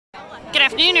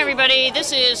afternoon, everybody.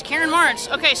 This is Karen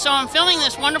Martz. Okay, so I'm filming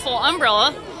this wonderful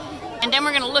umbrella, and then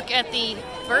we're going to look at the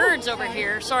birds over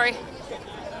here. Sorry.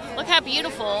 Look how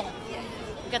beautiful.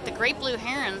 We've got the great blue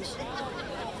herons.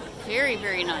 Very,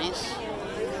 very nice.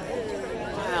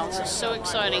 Wow, this is so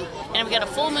exciting. And we got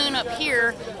a full moon up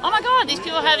here. Oh my God, these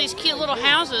people have these cute little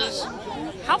houses.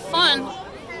 How fun.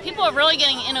 People are really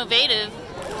getting innovative.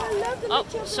 Oh,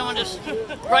 someone just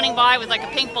running by with like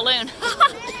a pink balloon.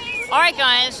 All right,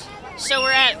 guys. So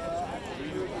we're at,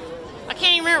 I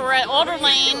can't even remember, we're at Alder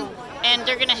Lane, and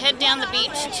they're going to head down the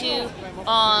beach to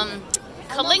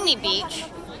Caligny Beach.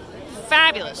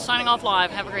 Fabulous. Signing off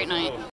live. Have a great night.